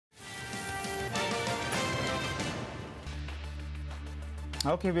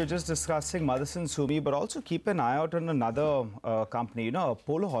Okay, we're just discussing Motherson Sumi, but also keep an eye out on another company.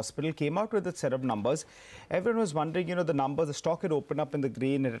 Apollo Hospital came out with its set of numbers. Everyone was wondering, the numbers, the stock had opened up in the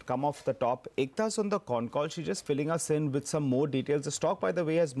green, it had come off the top. Ekta's on the con call. She's just filling us in with some more details. The stock, by the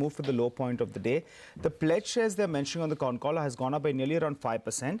way, has moved to the low point of the day. The pledge shares they're mentioning on the con call has gone up by nearly around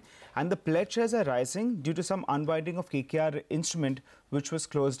 5%. And the pledge shares are rising due to some unwinding of KKR instrument, which was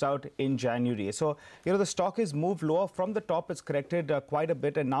closed out in January. So, the stock has moved lower from the top. It's corrected quite a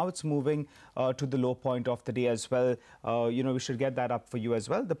bit, and now it's moving to the low point of the day as well. We should get that up for you as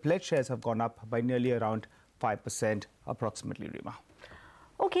well. The pledge shares have gone up by nearly around 5% approximately, Rima.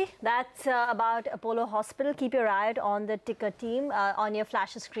 Okay, that's about Apollo Hospital. Keep your eye out on the ticker team on your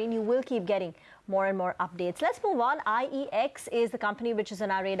flasher screen. You will keep getting more and more updates. Let's move on. IEX is the company which is on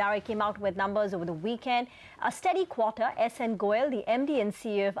our radar. It came out with numbers over the weekend. A steady quarter. S.N. Goyal, the MD and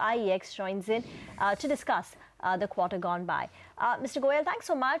CEO of IEX, joins in to discuss the quarter gone by. Mr. Goyal, thanks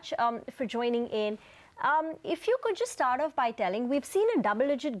so much for joining in. If you could just start off by telling, we've seen a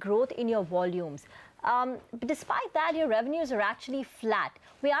double-digit growth in your volumes. But despite that, your revenues are actually flat.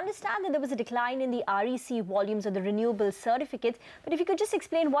 We understand that there was a decline in the REC volumes or the renewable certificates, but if you could just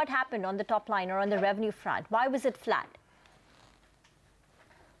explain what happened on the top line or on the revenue front. Why was it flat?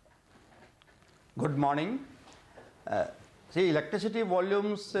 Good morning. See, electricity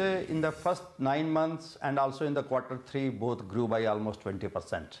volumes in the first 9 months and also in the quarter 3 both grew by almost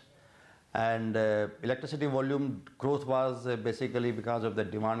 20%. And electricity volume growth was basically because of the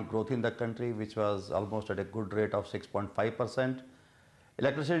demand growth in the country, which was almost at a good rate of 6.5%.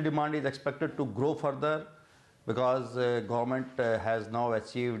 Electricity demand is expected to grow further because government has now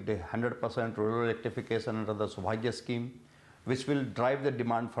achieved 100% rural electrification under the Subhagya scheme, which will drive the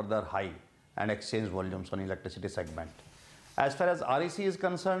demand further high and exchange volumes on electricity segment. As far as REC is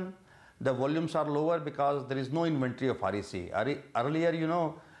concerned, the volumes are lower because there is no inventory of REC.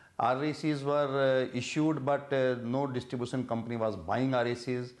 Earlier, RECs were issued, but no distribution company was buying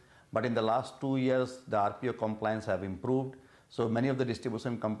RECs. But in the last 2 years, the RPO compliance have improved. So many of the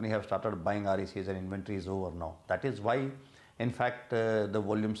distribution companies have started buying RECs and inventory is over now. That is why, in fact, the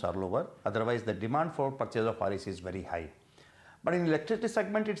volumes are lower. Otherwise, the demand for purchase of REC is very high. But in electricity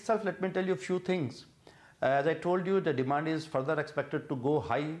segment itself, let me tell you a few things. As I told you, the demand is further expected to go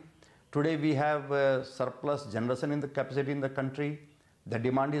high. Today, we have surplus generation in the capacity in the country. The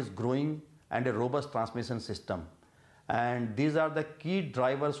demand is growing and a robust transmission system. And these are the key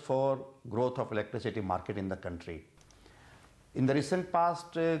drivers for growth of electricity market in the country. In the recent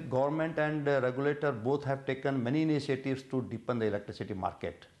past, government and regulator both have taken many initiatives to deepen the electricity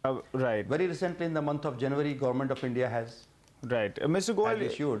market. Right. Very recently, in the month of January, Government of India has Mr. Goyal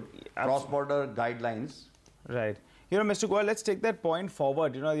issued cross-border guidelines. Right. Mr. Goyal, let's take that point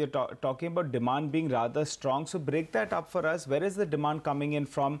forward. You're talking about demand being rather strong. So break that up for us. Where is the demand coming in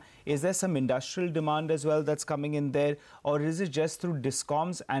from? Is there some industrial demand as well that's coming in there? Or is it just through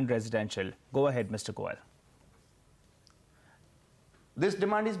discoms and residential? Go ahead, Mr. Goyal. This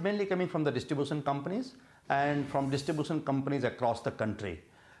demand is mainly coming from the distribution companies and from distribution companies across the country.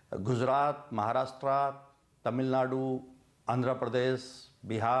 Gujarat, Maharashtra, Tamil Nadu, Andhra Pradesh,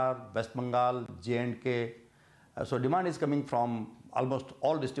 Bihar, West Bengal, J&K. So demand is coming from almost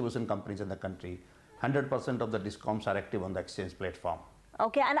all distribution companies in the country. 100% of the discoms are active on the exchange platform.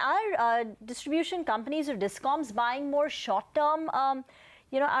 Okay, and are distribution companies or discoms buying more short-term,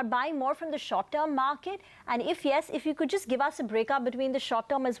 are buying more from the short-term market? And if yes, if you could just give us a breakup between the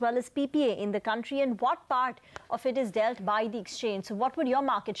short-term as well as PPA in the country, and what part of it is dealt by the exchange? So what would your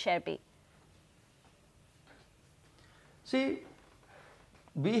market share be? See,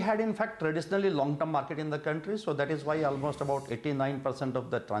 we had in fact traditionally long-term market in the country, so that is why almost about 89% of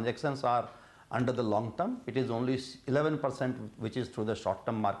the transactions are under the long term. It is only 11% which is through the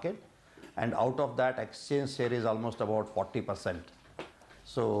short-term market, and out of that exchange share is almost about 40%.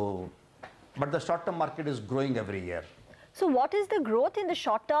 So, but the short-term market is growing every year. So what is the growth in the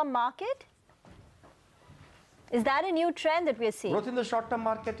short-term market? Is that a new trend that we're seeing? Growth in the short-term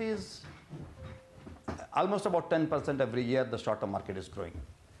market is almost about 10% every year. The short-term market is growing.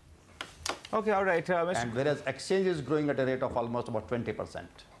 Okay, all right. And whereas exchange is growing at a rate of almost about 20%.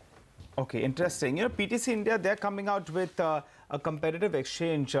 Okay, interesting. PTC India, they're coming out with a competitive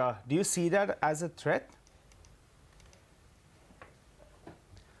exchange. Do you see that as a threat?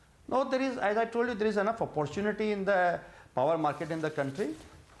 No, there is, as I told you, there is enough opportunity in the power market in the country,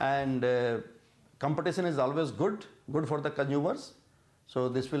 and competition is always good for the consumers. So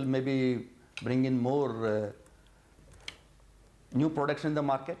this will maybe bring in more new products in the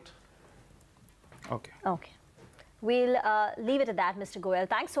market. Okay. Okay. We'll leave it at that, Mr. Goyal.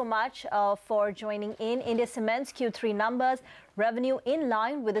 Thanks so much for joining in. India Cement's Q3 numbers. Revenue in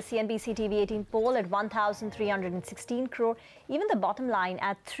line with the CNBC TV 18 poll at 1,316 crore. Even the bottom line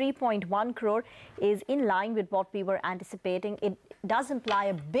at 3.1 crore is in line with what we were anticipating. It does imply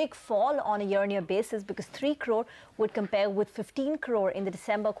a big fall on a year-on-year basis because 3 crore would compare with 15 crore in the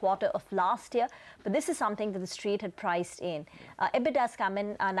December quarter of last year. But this is something that the street had priced in. EBITDA has come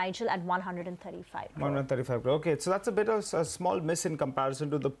in, Nigel, at 135 crore. 135 crore. Okay, so that's a bit of a small miss in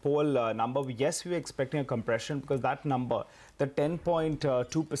comparison to the poll number. Yes, we were expecting a compression because that number, the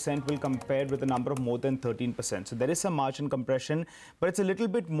 10.2% will compare with a number of more than 13%. So there is some margin compression, but it's a little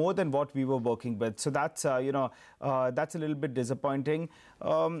bit more than what we were working with. So that's, that's a little bit disappointing.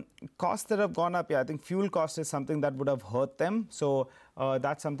 Costs that have gone up, yeah, I think fuel cost is something that would have hurt them. So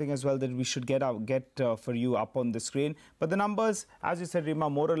that's something as well that we should get for you up on the screen. But the numbers, as you said,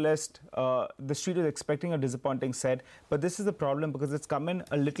 Rima, more or less, the street is expecting a disappointing set. But this is the problem because it's come in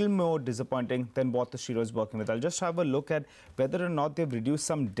a little more disappointing than what the street was working with. I'll just have a look at whether or not they've reduced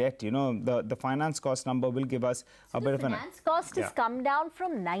some debt. You know, the finance cost number will give us a bit of an... finance cost has come down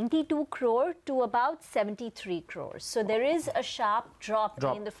from 92 crore to about 73 crores. So there is a sharp drop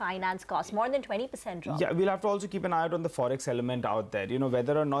in the finance cost, more than 20% drop. Yeah, we'll have to also keep an eye out on the forex element out there. You know,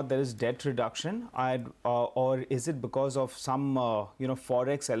 whether or not there is debt reduction, or is it because of some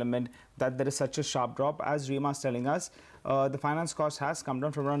forex element that there is such a sharp drop. As Rima is telling us, the finance cost has come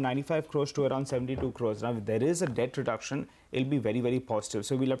down from around 95 crores to around 72 crores. Now, if there is a debt reduction, it'll be very, very positive.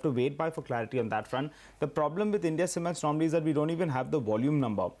 So we'll have to wait for clarity on that front. The problem with India Cements normally is that we don't even have the volume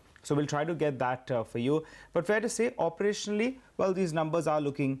number. So we'll try to get that for you. But fair to say, operationally, well, these numbers are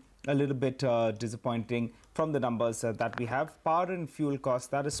looking a little bit disappointing from the numbers that we have. Power and fuel costs,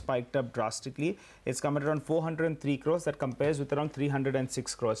 that has spiked up drastically. It's come at around 403 crores. That compares with around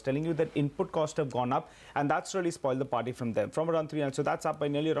 306 crores, telling you that input costs have gone up, and that's really spoiled the party from them, from around 300. So that's up by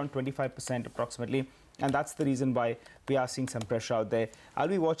nearly around 25% approximately. And that's the reason why we are seeing some pressure out there. I'll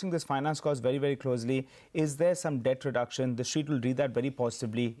be watching this finance cost very, very closely. Is there some debt reduction? The street will read that very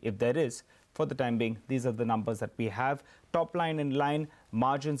positively if there is. For the time being, these are the numbers that we have. Top line in line,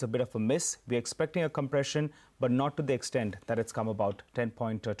 margins a bit of a miss. We're expecting a compression, but not to the extent that it's come about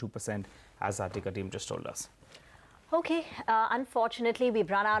 10.2%, as our ticker team just told us. Okay, unfortunately, we've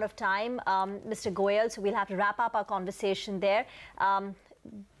run out of time, Mr. Goyal, so we'll have to wrap up our conversation there.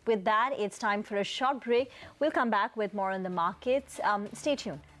 With that, it's time for a short break. We'll come back with more on the markets. Stay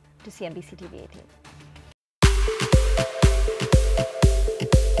tuned to CNBC TV 18.